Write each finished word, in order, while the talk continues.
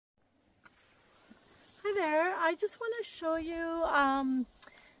there. I just want to show you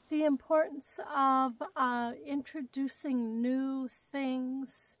the importance of introducing new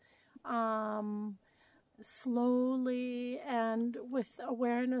things slowly and with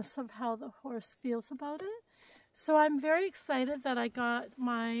awareness of how the horse feels about it. So I'm very excited that I got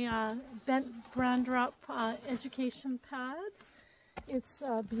my Bent Brandrup education pad. It's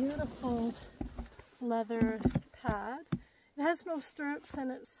a beautiful leather pad. It has no stirrups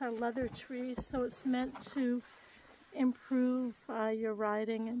and it's a leather tree, so it's meant to improve your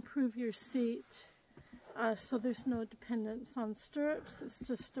riding, improve your seat. So there's no dependence on stirrups. It's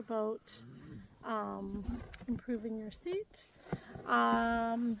just about improving your seat.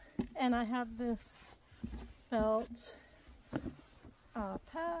 And I have this felt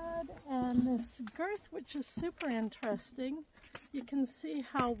pad and this girth, which is super interesting. You can see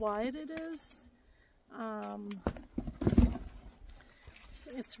how wide it is.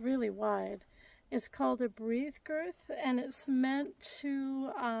 It's really wide. It's called a breathe girth, and it's meant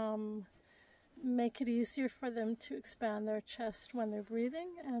to make it easier for them to expand their chest when they're breathing,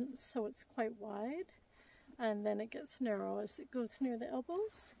 and so it's quite wide, and then it gets narrow as it goes near the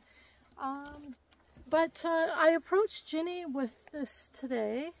elbows. But I approached Ginny with this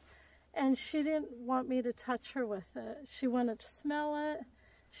today, and she didn't want me to touch her with it. She wanted to smell it.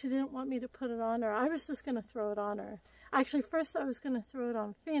 She didn't want me to put it on her. I was just going to throw it on her. Actually, first I was going to throw it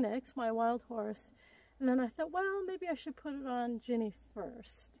on Phoenix, my wild horse, and then I thought, well, maybe I should put it on Ginny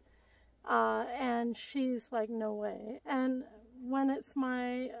first. And she's like, no way. And when it's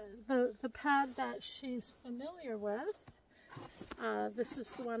the pad that she's familiar with, this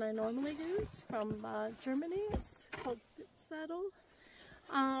is the one I normally use from Germany. It's called Saddle.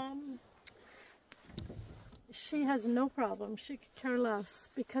 She has no problem. She could care less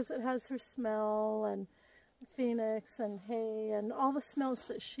because it has her smell and Phoenix and hay and all the smells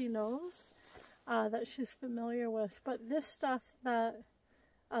that she knows, that she's familiar with. But this stuff that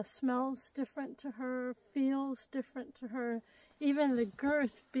smells different to her, feels different to her, even the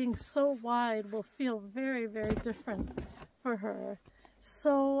girth being so wide will feel very, very different for her.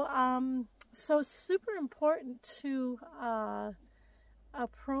 So, so it's super important to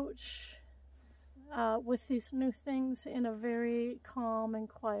approach with these new things in a very calm and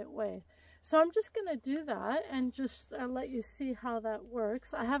quiet way. So I'm just going to do that and just let you see how that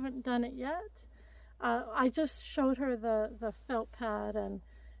works. I haven't done it yet. I just showed her the felt pad and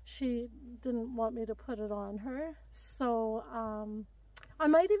she didn't want me to put it on her. So I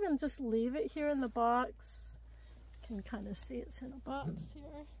might even just leave it here in the box. You can kind of see it's in a box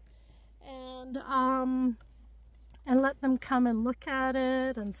here. And let them come and look at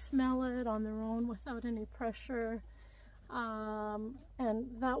it and smell it on their own without any pressure. And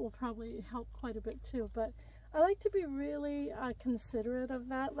that will probably help quite a bit too. But I like to be really considerate of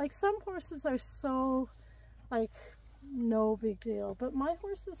that. Like some horses are so like no big deal, but my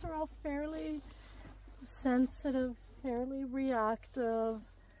horses are all fairly sensitive, fairly reactive,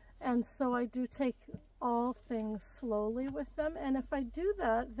 and so I do take all things slowly with them. And if I do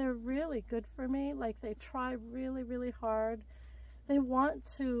that, they're really good for me. Like they try really, really hard. They want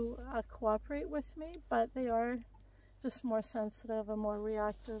to cooperate with me, but they are just more sensitive and more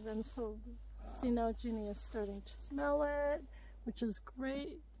reactive. And so, see, now Ginny is starting to smell it, which is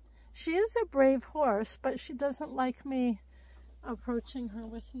great. She is a brave horse, but she doesn't like me approaching her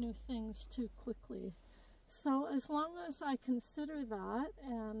with new things too quickly. So as long as I consider that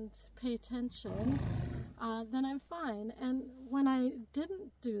and pay attention, then I'm fine. And when I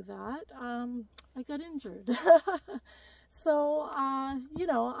didn't do that, I got injured. So, you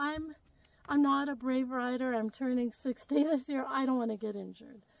know, I'm not a brave rider. I'm turning 60 this year. I don't want to get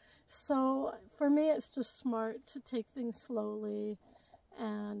injured. So for me, it's just smart to take things slowly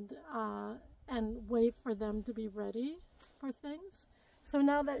and wait for them to be ready for things. So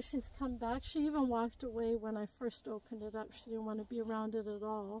now that she's come back, she even walked away when I first opened it up. She didn't want to be around it at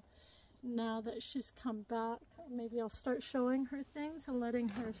all. Now that she's come back, maybe I'll start showing her things and letting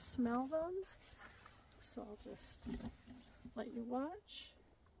her smell them. So I'll just let you watch.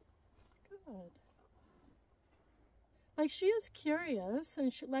 Good. Like she is curious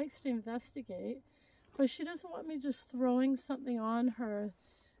and she likes to investigate, but she doesn't want me just throwing something on her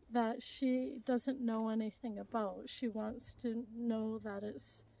that she doesn't know anything about. She wants to know that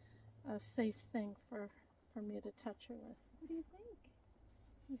it's a safe thing for me to touch her with. What do you think?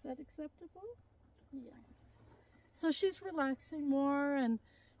 Is that acceptable? Yeah. So she's relaxing more and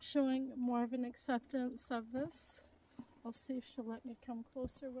showing more of an acceptance of this. I'll see if she'll let me come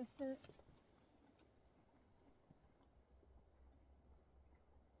closer with it.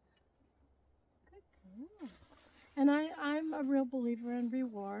 Good girl. And I'm a real believer in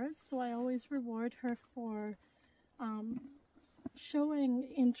rewards, so I always reward her for showing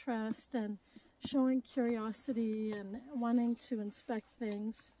interest and showing curiosity and wanting to inspect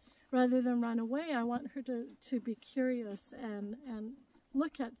things. Rather than run away, I want her to be curious and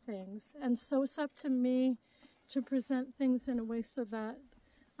look at things. And so it's up to me to present things in a way so that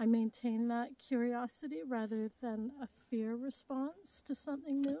I maintain that curiosity rather than a fear response to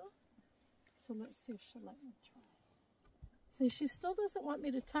something new. So let's see if she'll let me try. See, she still doesn't want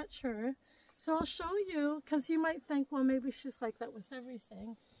me to touch her. So I'll show you, because you might think, well, maybe she's like that with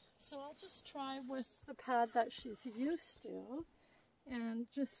everything. So I'll just try with the pad that she's used to and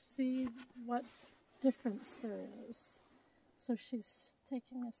just see what difference there is. So she's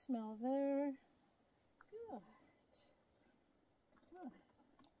taking a smell there. Good. Good.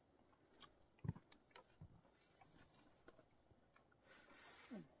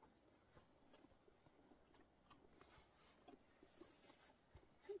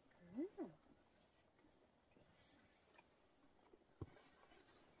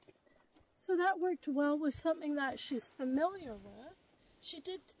 So that worked well with something that she's familiar with. She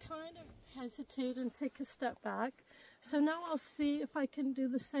did kind of hesitate and take a step back. So now I'll see if I can do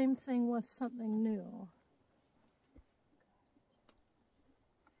the same thing with something new.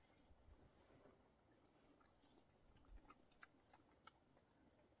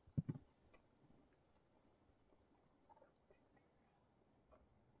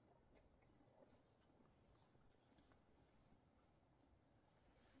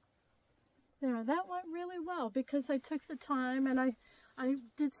 There, that went really well because I took the time and I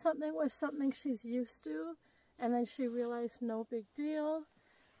did something with something she's used to, and then she realized no big deal.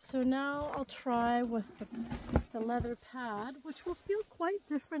 So now I'll try with the leather pad, which will feel quite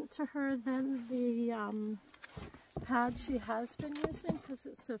different to her than the pad she has been using because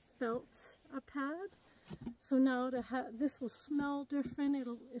it's a felt pad. So now this will smell different.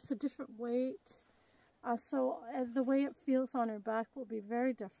 It's a different weight. So the way it feels on her back will be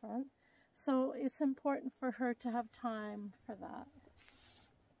very different. So it's important for her to have time for that.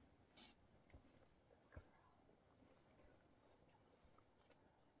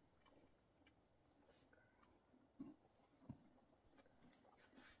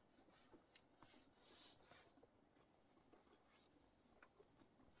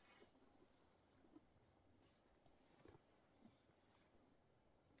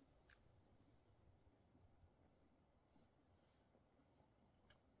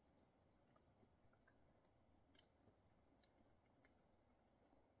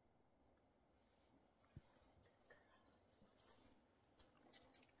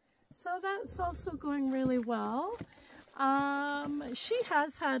 So that's also going really well. She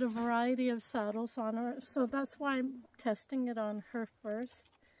has had a variety of saddles on her, so that's why I'm testing it on her first.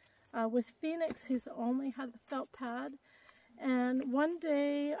 With Phoenix, he's only had the felt pad, and one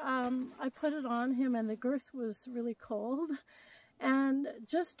day I put it on him and the girth was really cold, and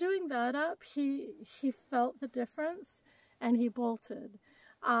just doing that up, he felt the difference and he bolted.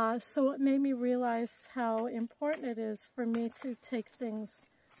 So it made me realize how important it is for me to take things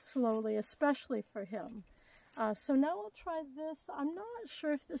slowly, especially for him. So now I'll try this. I'm not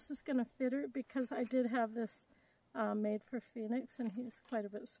sure if this is going to fit her because I did have this made for Phoenix and he's quite a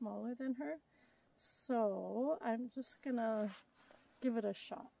bit smaller than her. So I'm just going to give it a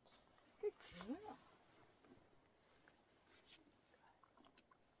shot. Good girl.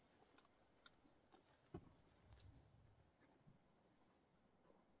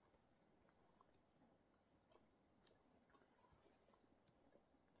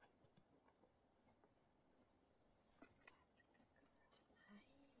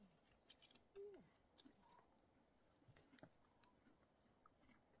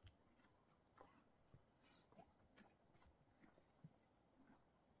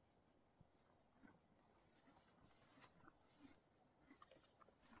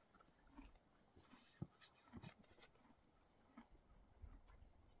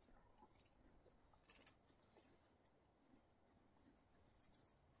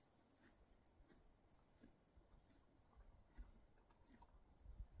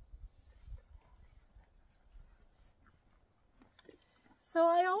 So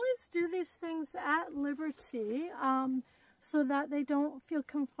I always do these things at liberty so that they don't feel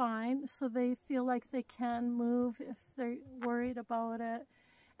confined, so they feel like they can move if they're worried about it.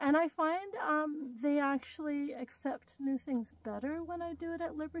 And I find they actually accept new things better when I do it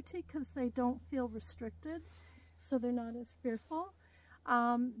at liberty because they don't feel restricted, so they're not as fearful.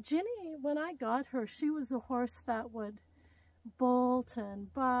 Ginny, when I got her, she was a horse that would bolt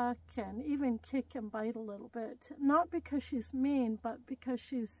and buck and even kick and bite a little bit, not because she's mean, but because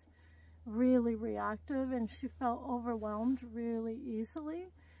she's really reactive, and she felt overwhelmed really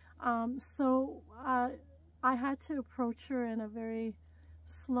easily. I had to approach her in a very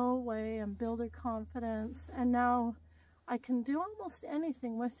slow way and build her confidence, and now I can do almost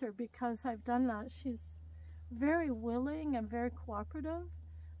anything with her because I've done that. She's very willing and very cooperative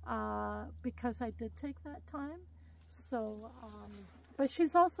because I did take that time. So, but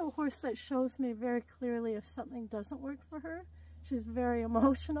she's also a horse that shows me very clearly if something doesn't work for her. She's very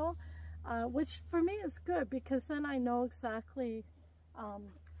emotional, which for me is good because then I know exactly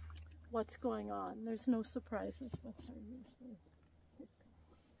what's going on. There's no surprises with her usually.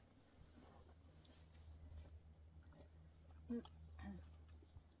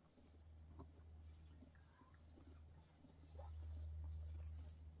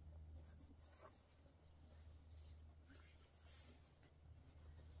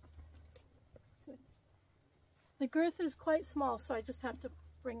 The girth is quite small, so I just have to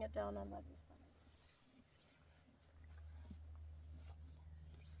bring it down on the other side.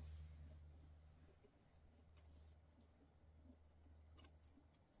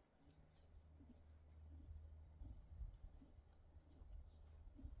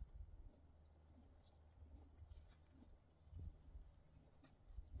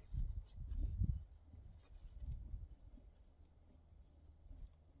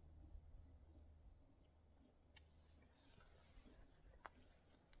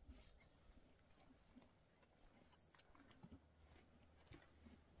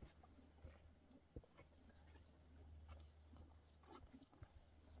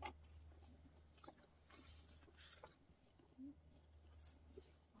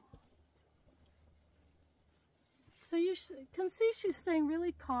 So you can see she's staying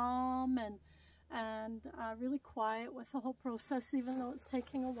really calm and really quiet with the whole process, even though it's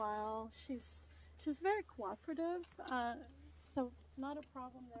taking a while. She's very cooperative, so not a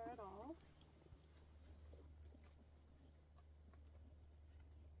problem there at all.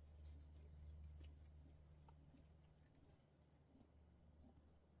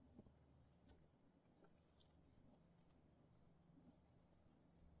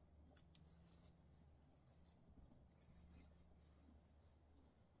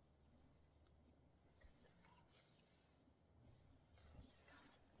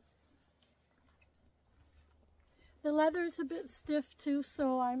 The leather is a bit stiff too,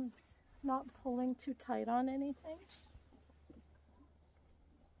 so I'm not pulling too tight on anything.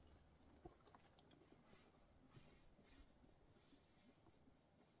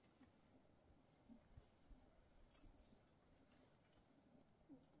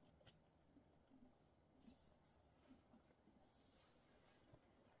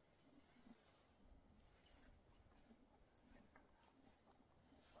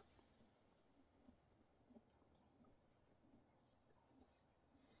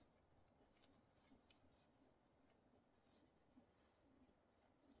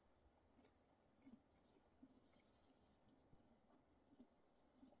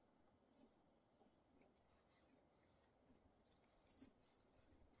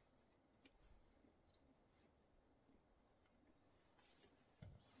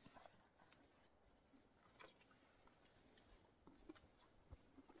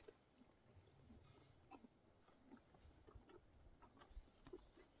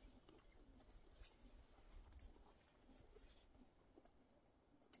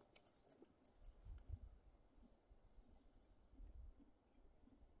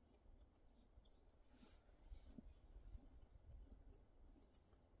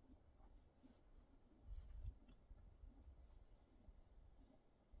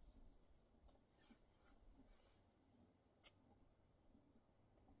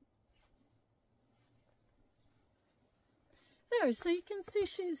 There, so you can see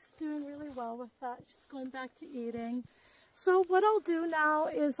she's doing really well with that. She's going back to eating. So what I'll do now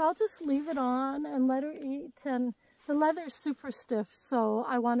is I'll just leave it on and let her eat. And the leather's super stiff, so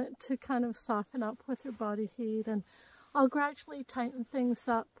I want it to kind of soften up with her body heat. And I'll gradually tighten things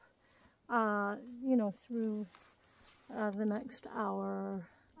up, you know, through the next hour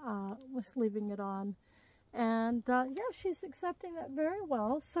with leaving it on. And yeah, she's accepting that very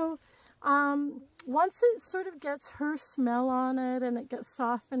well. So once it sort of gets her smell on it and it gets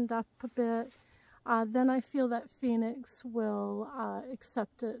softened up a bit, then I feel that Phoenix will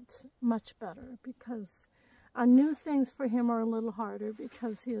accept it much better, because new things for him are a little harder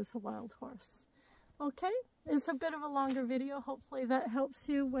because he is a wild horse. Okay, it's a bit of a longer video. Hopefully that helps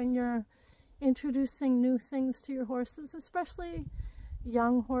you when you're introducing new things to your horses, especially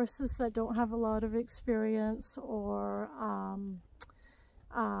young horses that don't have a lot of experience, or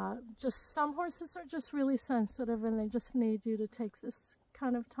just some horses are just really sensitive and they just need you to take this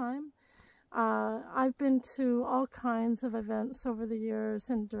kind of time. I've been to all kinds of events over the years,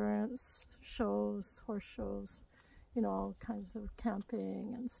 endurance shows, horse shows, you know, all kinds of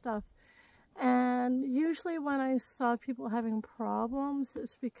camping and stuff. And usually when I saw people having problems,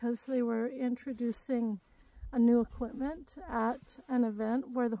 it's because they were introducing a new equipment at an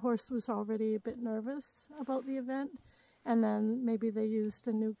event where the horse was already a bit nervous about the event. And then maybe they used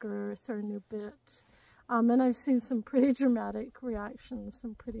a new girth or a new bit. And I've seen some pretty dramatic reactions,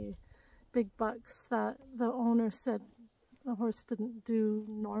 some pretty big bucks that the owner said the horse didn't do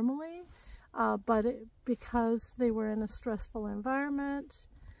normally, but because they were in a stressful environment,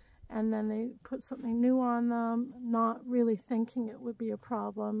 and then they put something new on them, not really thinking it would be a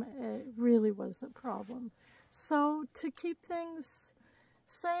problem, it really was a problem. So to keep things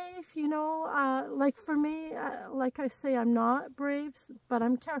safe, you know, like for me, like I say, I'm not brave, but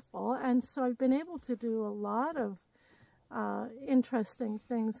I'm careful, and so I've been able to do a lot of interesting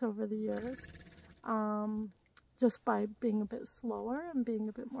things over the years, just by being a bit slower and being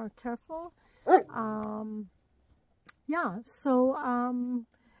a bit more careful. Yeah, so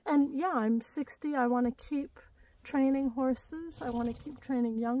and yeah, I'm 60. I want to keep training horses. I want to keep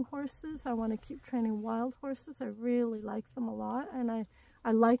training young horses. I want to keep training wild horses. I really like them a lot, and I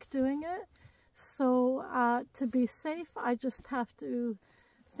like doing it. So to be safe, I just have to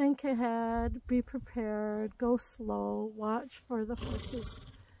think ahead, be prepared, go slow, watch for the horse's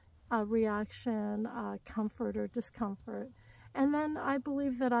reaction, comfort or discomfort. And then I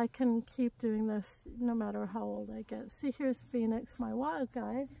believe that I can keep doing this no matter how old I get. See, here's Phoenix, my wild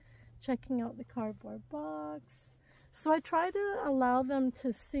guy, checking out the cardboard box. So I try to allow them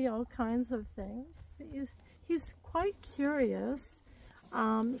to see all kinds of things. He's quite curious.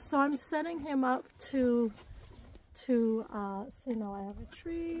 So I'm setting him up to see, now I have a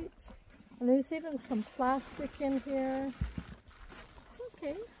treat. And there's even some plastic in here.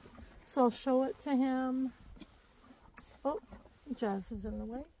 Okay. So I'll show it to him. Oh, Jazz is in the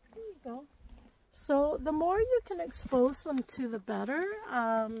way. There you go. So the more you can expose them to, the better.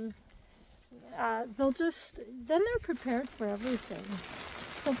 Then they're prepared for everything.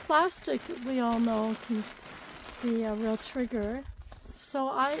 So plastic, we all know, can be a real trigger. So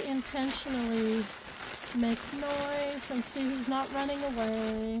I intentionally make noise and see he's not running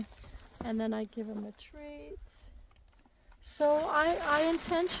away. And then I give him a treat. So I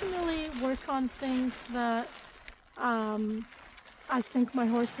intentionally work on things that I think my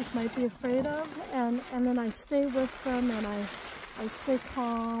horses might be afraid of, and then I stay with them, and I stay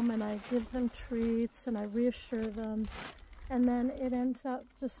calm, and I give them treats, and I reassure them, and then it ends up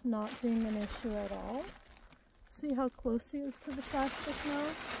just not being an issue at all. See how close he is to the plastic now?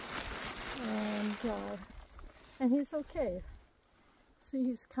 And he's okay. See,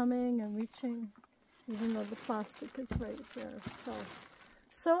 he's coming and reaching, even though the plastic is right there.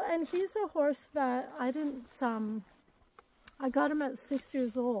 So, and he's a horse that I didn't, I got him at 6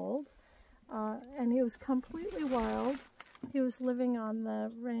 years old, and he was completely wild. He was living on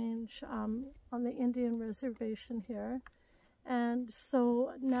the range, on the Indian reservation here. And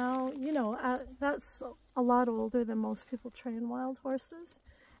so now, you know, that's a lot older than most people train wild horses.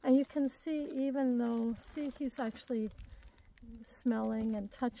 And you can see, even though, see, he's actually smelling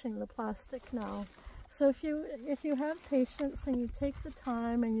and touching the plastic now. So if you have patience and you take the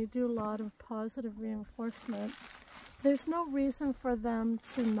time and you do a lot of positive reinforcement, there's no reason for them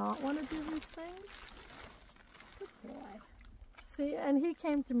to not want to do these things. Good boy. See, and he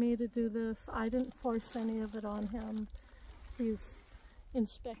came to me to do this. I didn't force any of it on him. He's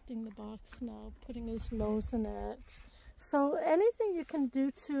inspecting the box now, putting his nose in it. So anything you can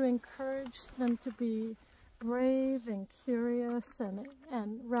do to encourage them to be brave and curious,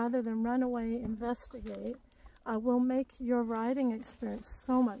 and rather than run away, investigate, will make your riding experience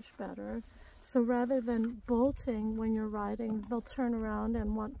so much better. So rather than bolting when you're riding, they'll turn around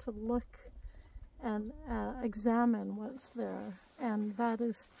and want to look and examine what's there, and that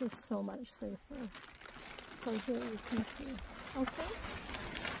is just so much safer. So here you can see. Okay.